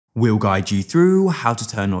We'll guide you through how to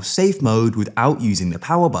turn off safe mode without using the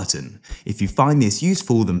power button. If you find this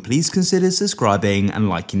useful, then please consider subscribing and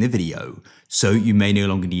liking the video. So you may no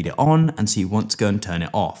longer need it on and so you want to go and turn it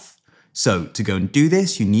off. So to go and do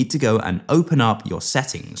this, you need to go and open up your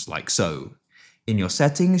settings like so. In your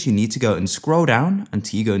settings, you need to go and scroll down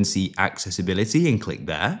until you go and see accessibility and click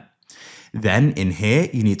there. Then in here,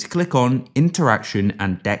 you need to click on interaction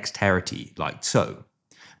and dexterity like so.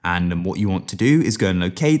 And then what you want to do is go and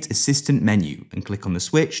locate assistant menu and click on the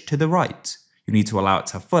switch to the right. You need to allow it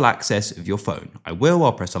to have full access of your phone.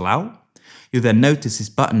 I'll press allow. You'll then notice this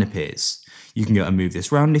button appears. You can go and move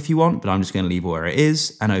this around if you want, but I'm just going to leave it where it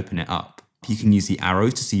is and open it up. You can use the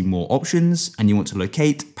arrows to see more options and you want to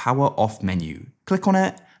locate power off menu. Click on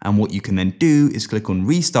it and what you can then do is click on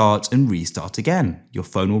restart and restart again. Your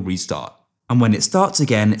phone will restart. And when it starts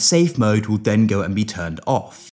again, safe mode will then go and be turned off.